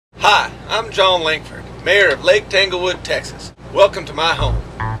Hi, I'm John Langford, Mayor of Lake Tanglewood, Texas. Welcome to my home.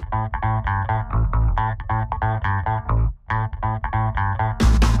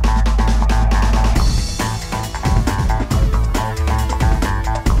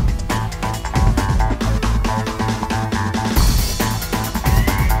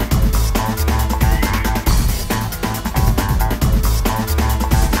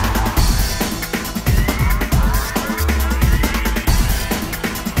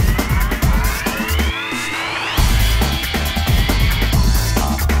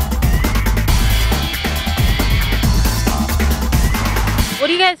 What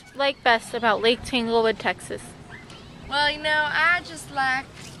do you guys like best about Lake Tanglewood, Texas? Well, I just like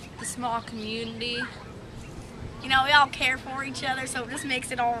the small community. We all care for each other, so it just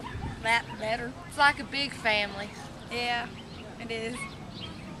makes it all that better. It's like a big family. Yeah, it is.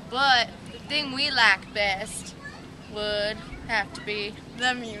 But the thing we like best would have to be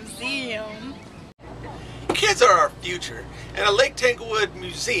The museum. Kids are our future, and at Lake Tanglewood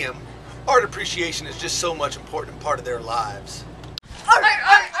Museum, art appreciation is just so much important part of their lives.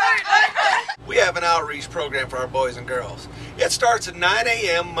 We have an outreach program for our boys and girls. It starts at 9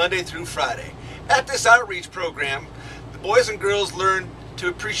 a.m. Monday through Friday. At this outreach program, the boys and girls learn to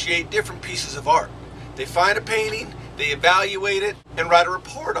appreciate different pieces of art. They find a painting, they evaluate it, and write a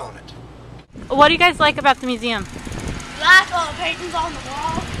report on it. What do you guys like about the museum? Like all the paintings on the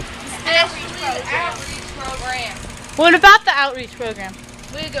wall. especially the outreach program. What about the outreach program?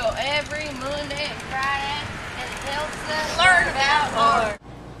 We go every Monday and Friday, and it helps us learn about art.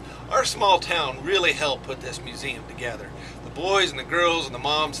 Our small town really helped put this museum together. The boys and the girls and the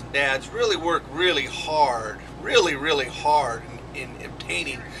moms and dads really work really hard in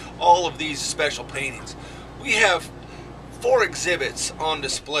obtaining all of these special paintings. We have 4 exhibits on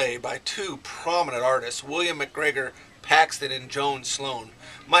display by 2 prominent artists, William McGregor Paxton and Joan Sloan.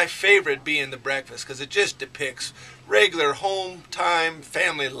 My favorite being The Breakfast, because it just depicts regular home time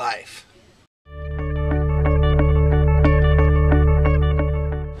family life.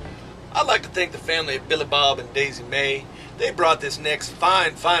 I'd like to thank the family of Billy Bob and Daisy May. They brought this next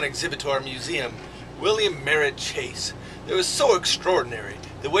fine exhibit to our museum, William Merritt Chase. It was so extraordinary.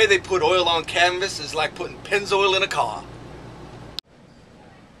 The way they put oil on canvas is like putting Pennzoil in a car.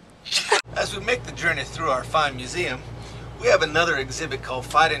 As we make the journey through our fine museum, we have another exhibit called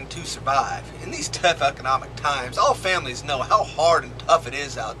Fighting to Survive. In these tough economic times, all families know how hard and tough it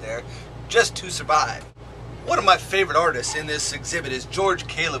is out there just to survive. One of my favorite artists in this exhibit is George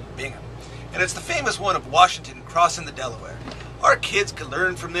Caleb Bingham, and it's the famous one of Washington crossing the Delaware. Our kids can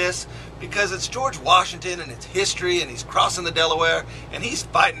learn from this because it's George Washington and its history, and he's crossing the Delaware and he's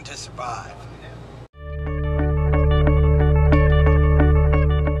fighting to survive.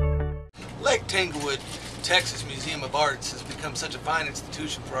 Lake Tanglewood, Texas Museum of Arts has become such a fine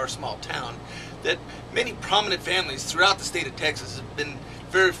institution for our small town that many prominent families throughout the state of Texas have been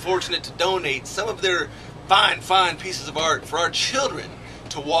very fortunate to donate some of their fine pieces of art for our children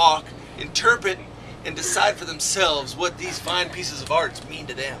to walk, interpret, and decide for themselves what these fine pieces of art mean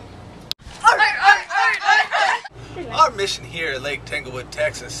to them. Our mission here at Lake Tanglewood,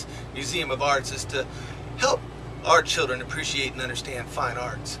 Texas Museum of Arts is to help our children appreciate and understand fine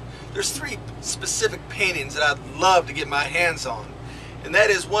arts. There's 3 specific paintings that I'd love to get my hands on, and that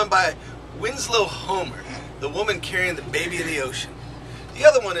is one by Winslow Homer, the woman carrying the baby in the ocean. The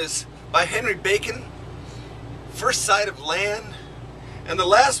other one is by Henry Bacon, First Sight of Land, and the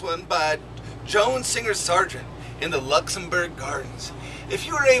last one by Joan Singer Sargent in the Luxembourg Gardens. If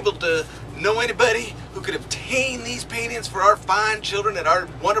you were able to know anybody who could obtain these paintings for our fine children at our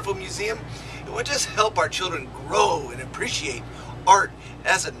wonderful museum, it would just help our children grow and appreciate art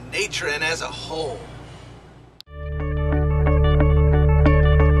as a nature and as a whole.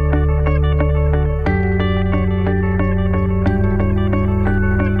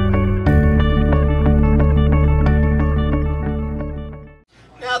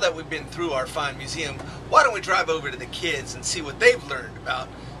 Now that we've been through our fine museum, why don't we drive over to the kids and see what they've learned about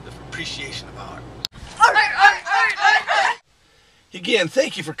the appreciation of art. Again,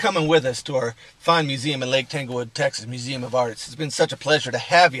 thank you for coming with us to our fine museum in Lake Tanglewood, Texas Museum of Arts. It's been such a pleasure to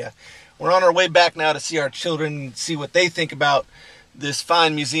have you. We're on our way back now to see our children and see what they think about this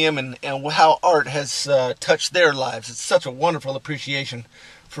fine museum and how art has touched their lives. It's such a wonderful appreciation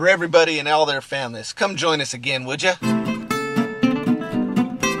for everybody and all their families. Come join us again, would you?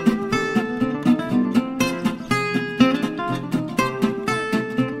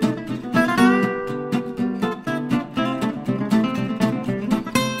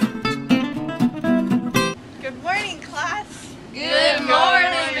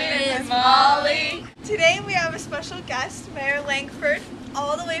 Today we have a special guest, Mayor Langford,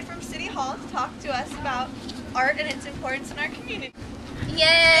 all the way Mary from City Hall to talk to us about art and its importance in our community.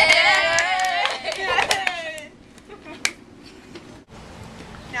 Yay!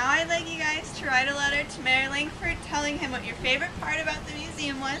 Now I'd like you guys to write a letter to Mayor Langford telling him what your favorite part about the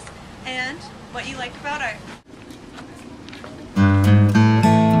museum was and what you like about art.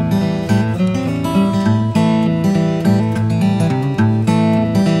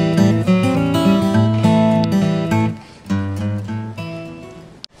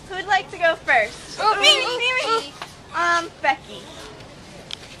 Who'd like to go first? Me. Becky.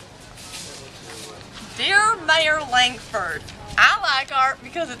 Dear Mayor Langford, I like art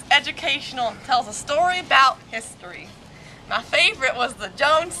because it's educational and tells a story about history. My favorite was the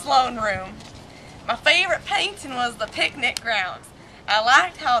Joan Sloan Room. My favorite painting was the picnic grounds. I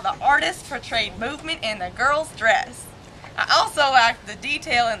liked how the artist portrayed movement in the girl's dress. I also liked the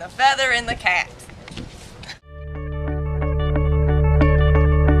detail in the feather in the cap.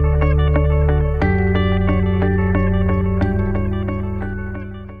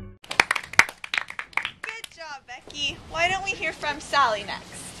 Good job, Becky. Why don't we hear from Sally next?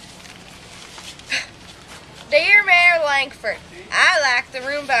 Dear Mayor Langford, I like the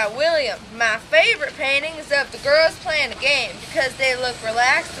room by William. My favorite painting is of the girls playing a game because they look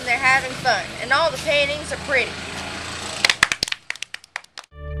relaxed and they're having fun, and all the paintings are pretty.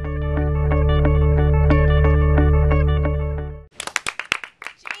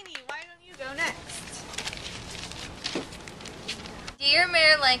 Janie, why don't you go next? Dear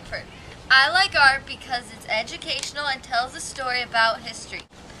Mayor Langford, I like art because it's educational and tells a story about history.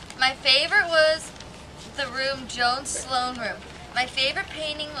 My favorite was the room Joan Sloan Room. My favorite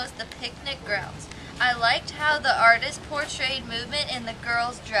painting was the picnic grounds. I liked how the artist portrayed movement in the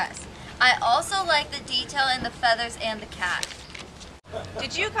girl's dress. I also liked the detail in the feathers and the cap.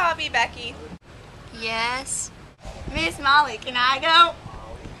 Did you copy, Becky? Yes. Miss Molly, can I go?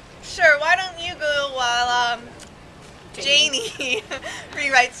 Sure, why don't you go while Janie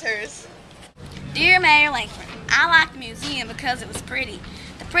rewrites hers. Dear Mayor Langford, I like the museum because it was pretty.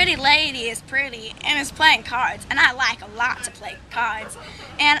 The pretty lady is pretty and is playing cards, and I like a lot to play cards.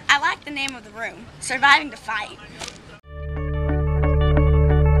 And I like the name of the room, Surviving the Fight.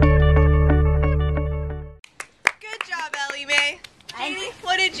 Good job, Ellie Mae. Janie,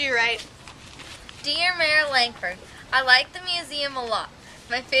 what did you write? Dear Mayor Langford, I like the museum a lot.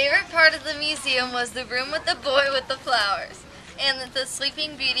 My favorite part of the museum was the room with the boy with the flowers and the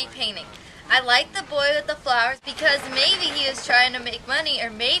Sleeping Beauty painting. I liked the boy with the flowers because maybe he was trying to make money or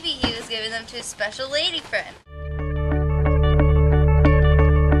maybe he was giving them to his special lady friend.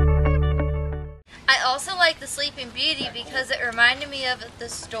 I also liked the Sleeping Beauty because it reminded me of the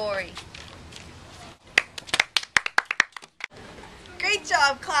story. Great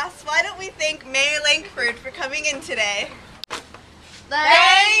job, class. Why don't we thank Mayor Langford for coming in today?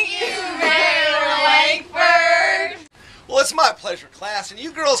 Thank you, Mayor Langford! Well, it's my pleasure, class, and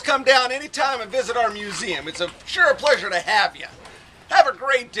you girls come down anytime and visit our museum. It's sure a pleasure to have you. Have a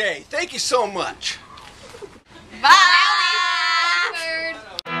great day. Thank you so much. Bye!